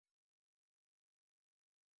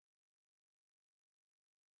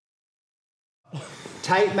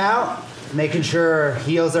Tight mount, making sure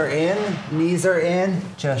heels are in, knees are in,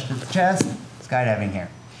 chest to chest, skydiving here,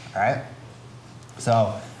 all right?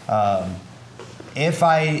 So if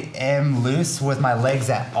I am loose with my legs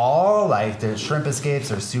at all, like the shrimp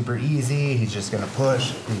escapes are super easy, he's just gonna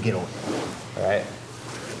push and get away, all right?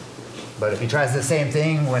 But if he tries the same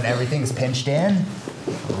thing when everything's pinched in,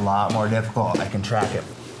 a lot more difficult. I can track it,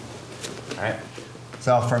 all right?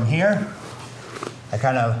 So from here, I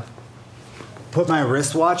kind of put my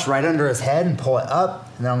wristwatch right under his head and pull it up,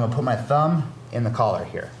 and then I'm gonna put my thumb in the collar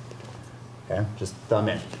here. Okay, just thumb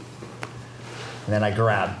in. And then I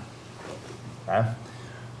grab, okay?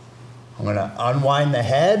 I'm gonna unwind the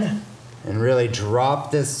head and really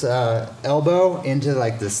drop this elbow into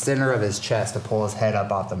like the center of his chest to pull his head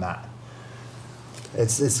up off the mat.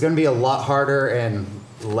 It's gonna be a lot harder and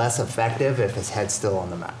less effective if his head's still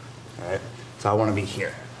on the mat, all right? So I wanna be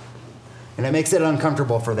here. And it makes it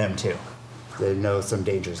uncomfortable for them too. They know some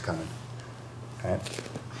danger's coming. All right.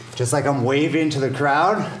 Just like I'm waving to the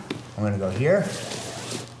crowd, I'm gonna go here.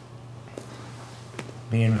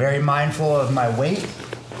 Being very mindful of my weight,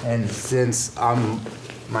 and since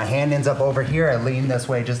my hand ends up over here, I lean this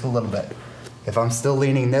way just a little bit. If I'm still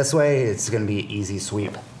leaning this way, it's gonna be an easy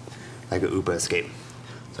sweep, like a UPA escape.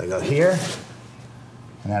 So I go here,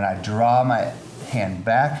 and then I draw my hand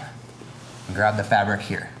back and grab the fabric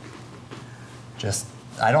here.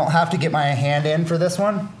 I don't have to get my hand in for this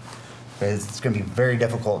one, because it's gonna be very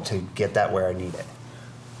difficult to get that where I need it.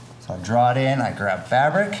 So I draw it in, I grab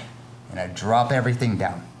fabric, and I drop everything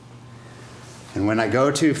down. And when I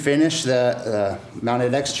go to finish the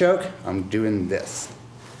mounted X choke, I'm doing this.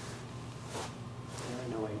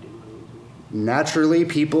 Naturally,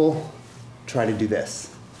 people try to do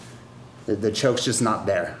this. The choke's just not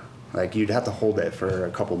there. Like, you'd have to hold it for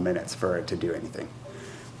a couple minutes for it to do anything.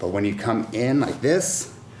 But when you come in like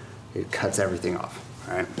this, it cuts everything off,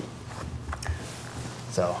 all right?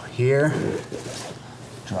 So here,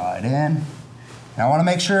 draw it in. And I wanna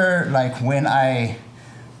make sure, like, when I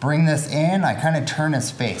bring this in, I kind of turn his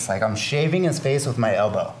face, like I'm shaving his face with my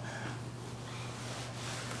elbow.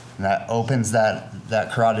 And that opens that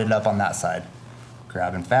carotid up on that side.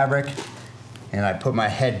 Grabbing fabric, and I put my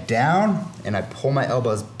head down, and I pull my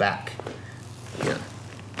elbows back here,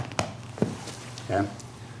 okay?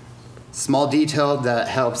 Small detail that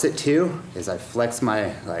helps it too is I flex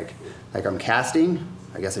my, like I'm casting,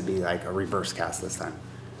 I guess it'd be like a reverse cast this time.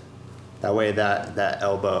 That way that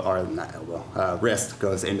elbow, or not elbow, wrist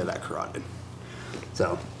goes into that carotid.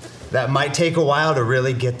 So that might take a while to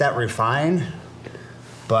really get that refined,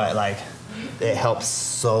 but like it helps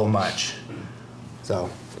so much. So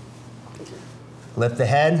lift the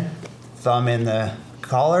head, thumb in the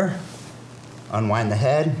collar, unwind the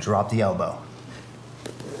head, drop the elbow.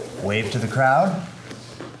 Wave to the crowd,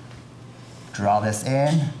 draw this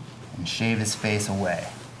in, and shave his face away.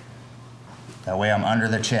 That way I'm under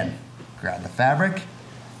the chin. Grab the fabric,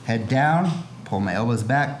 head down, pull my elbows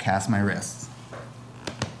back, cast my wrists.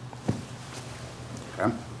 Okay,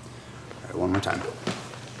 all right, one more time.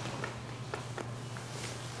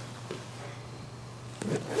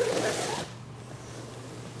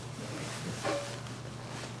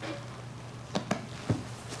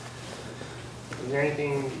 Is there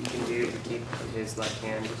anything you can do to keep his left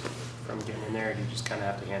hand from getting in there, or do you just kind of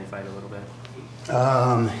have to hand fight a little bit?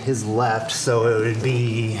 His left, so it would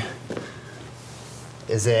be,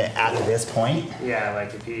 is it at this point? Yeah,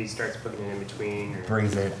 like if he starts putting it in between. Or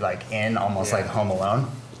brings it like in, almost like Home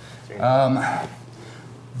Alone.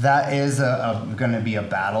 That is gonna be a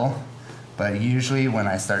battle, but usually when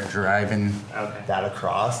I start driving that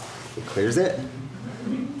across, it clears it.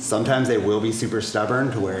 Sometimes they will be super stubborn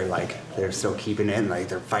to where like they're still keeping it, like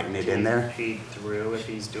they're fighting it in there. Feed through if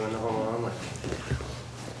he's doing the Home Alone. Like.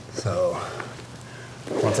 So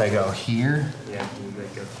once I go here, yeah, can you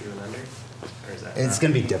like go through and under? Or is that it's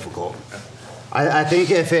gonna be difficult. Okay. I think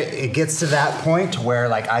if it gets to that point where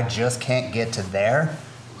like I just can't get to there,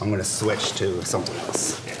 I'm gonna switch to something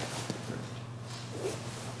else,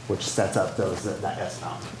 which sets up that S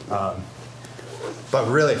mount. But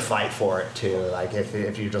really fight for it too. Like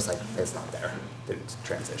if you're just like, it's not there, then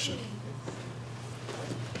transition.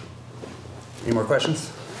 Any more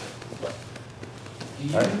questions? Do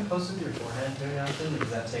you post with your forehand very often, or does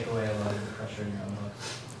that take away a lot of the pressure in your own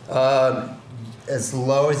hook? As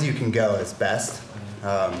low as you can go is best.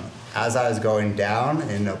 As I was going down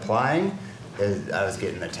and applying, I was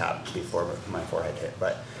getting the tap before my forehead hit.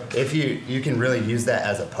 But if you can really use that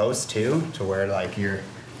as a post too, to where like you're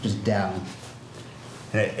just down,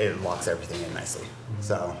 and it locks everything in nicely.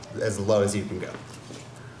 So as low as you can go.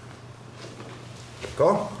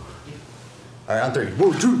 Cool? All right, on 3.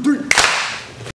 1, 2, 3.